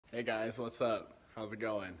Hey guys, what's up? How's it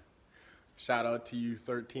going? Shout out to you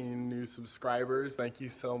 13 new subscribers. Thank you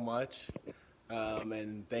so much.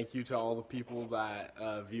 And thank you to all the people that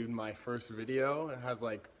viewed my first video. It has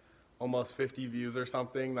like almost 50 views or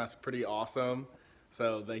something. That's pretty awesome.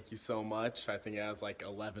 So thank you so much. I think it has like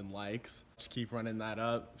 11 likes. Just keep running that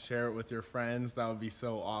up. Share it with your friends. That would be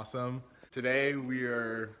so awesome. Today I'm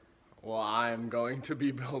going to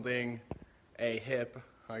be building a hip.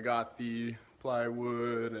 I got the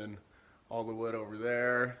plywood and all the wood over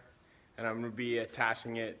there, and I'm going to be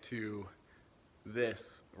attaching it to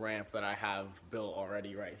this ramp that I have built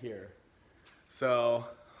already right here. So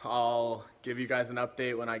I'll give you guys an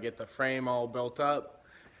update when I get the frame all built up,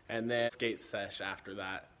 and then skate sesh after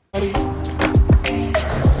that. You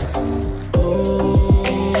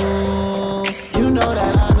know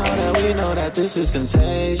that, I know that, we know that this is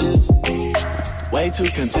contagious, way too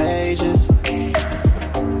contagious.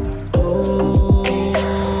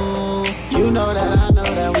 You know that, I know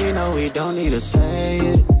that, we know we don't need to say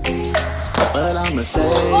it, but I'ma say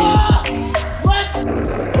it.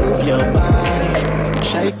 Move your body,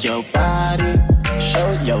 shake your body,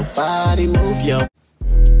 show your body, move your.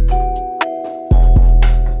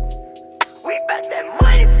 We bout that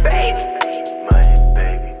money, baby. Money,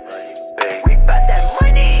 baby, money, baby. We bout that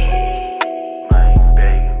money. Money,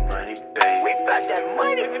 baby, money, baby. We bout that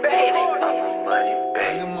money, baby. I'm a money,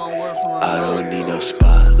 baby. I don't need no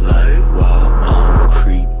spotlight while I'm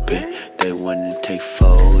creeping. They wanna take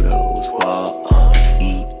photos while I'm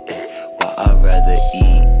eating. While I'd rather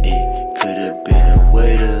eat it. Could've been a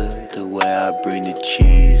waiter, the way I bring the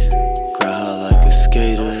cheese. Grind hard like a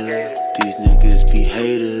skater. These niggas be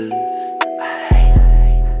haters.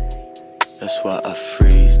 That's why I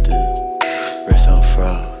freeze them. Rest on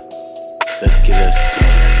froze. Let's get us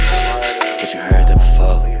going. But you heard that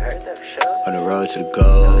before. On the road to the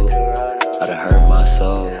goal, I done hurt my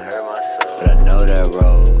soul, but I know that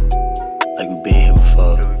road, like we been here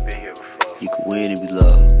before. You can win and be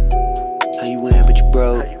low. How you win but you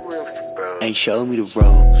broke? Ain't showed me the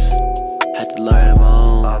ropes. Had to learn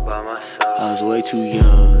on my own. I was way too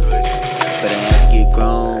young, but I had to get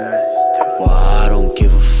grown. Well, I don't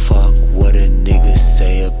give a fuck what a nigga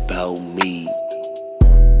say about me.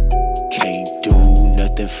 Can't do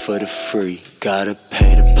nothing for the free. Gotta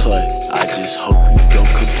pay to play. I just hope you don't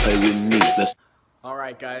come play with me.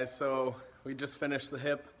 Alright guys, so we just finished the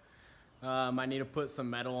hip. I need to put some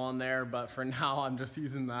metal on there, but for now I'm just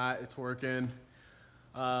using that. It's working.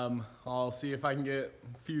 I'll see if I can get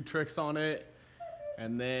a few tricks on it.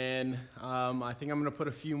 And then I think I'm going to put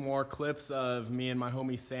a few more clips of me and my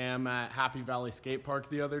homie Sam at Happy Valley Skatepark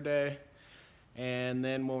the other day. And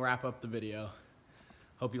then we'll wrap up the video.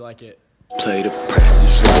 Hope you like it. Play the price is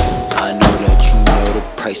right. I know that you know the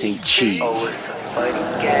price ain't cheap. Oh, it's a funny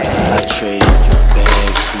game. I traded your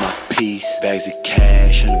bags for my peace. Bags of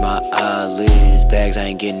cash under my eyelids. Bags I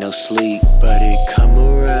ain't getting no sleep, but it come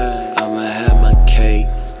around. I'ma have my cake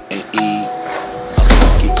and eat.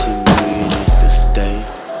 I'ma get to millionaires to stay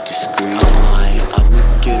discreet. I'm lying, I'ma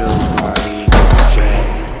get over. I ain't gon'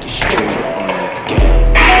 drag the street on the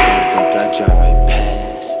gas. Don't think I drive right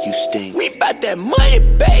past. You stink. We bout that money,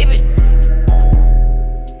 baby.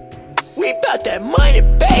 We bout that money,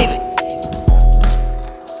 baby.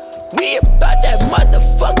 We about that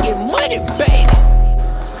motherfucking money, baby.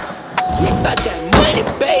 We about that money,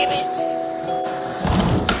 baby.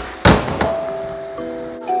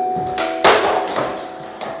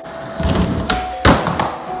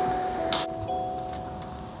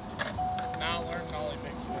 Now learn nollie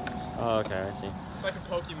big swings. Oh, okay, I see. It's like a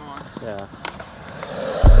Pokemon. Yeah.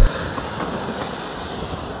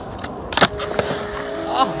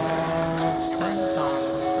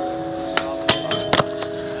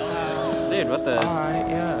 Dude, what the? Alright,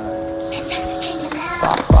 yeah.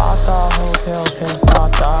 5-star hotel, 10-star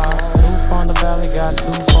thoughts. 2 from the valley, got 2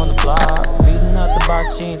 from the block. Beating up the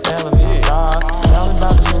boss, she ain't telling me to stop. Tell me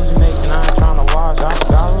about the moves you making, I ain't tryna watch. Got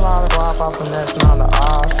a lot of guap, I'm finessing on the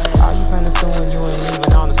off. How you finna sue when you ain't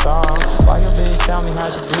even on the song? Why your bitch tell me how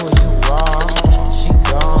she do it, you wrong. She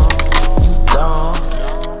dumb, you dumb.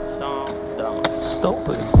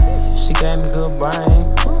 Stupid. She gave me good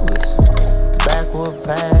brain, clueless. Backwood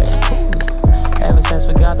pack, clueless. Ever since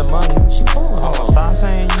we got the money, she foolin'. Stop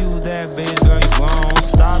saying you that bitch, girl, you grown.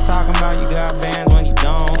 Stop talking about you got bands when you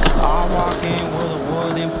don't. I'll walk in with a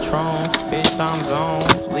wood and Patron. Bitch, I'm zone,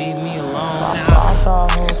 leave me alone. 5-star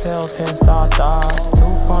hotel, 10-star thoughts. 2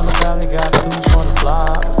 from the valley, got 2 from the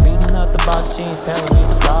block. Beating up the boss, she ain't telling me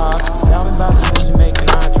to stop. Tell me about the moves you making,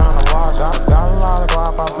 I ain't tryna watch. Got a lot of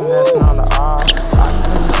guap, I'm finessing on the off. How you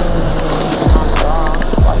finna say you ain't even on the song?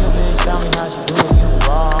 Why your bitch tell me how she do it, you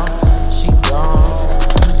wrong. She gone.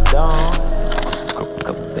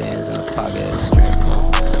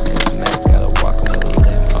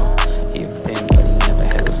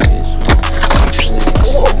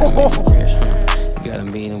 Got a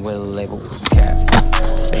meeting with a label cap.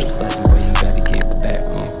 Fake flashing, boy, you gotta get back.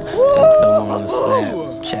 Got film on the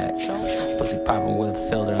Snapchat. Pussy popping with a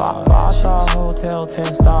filter on. 5-star hotel,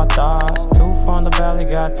 10-star thoughts. 2 from the valley,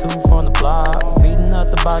 got 2 from the block. Beating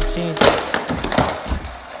up the box, she ain't.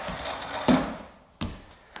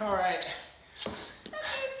 Alright.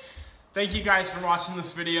 Thank you guys for watching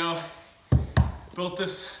this video. Built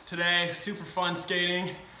this today, super fun skating.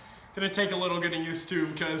 Gonna take a little getting used to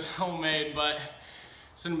because homemade, but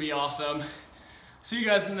it's gonna be awesome. See you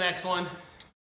guys in the next one.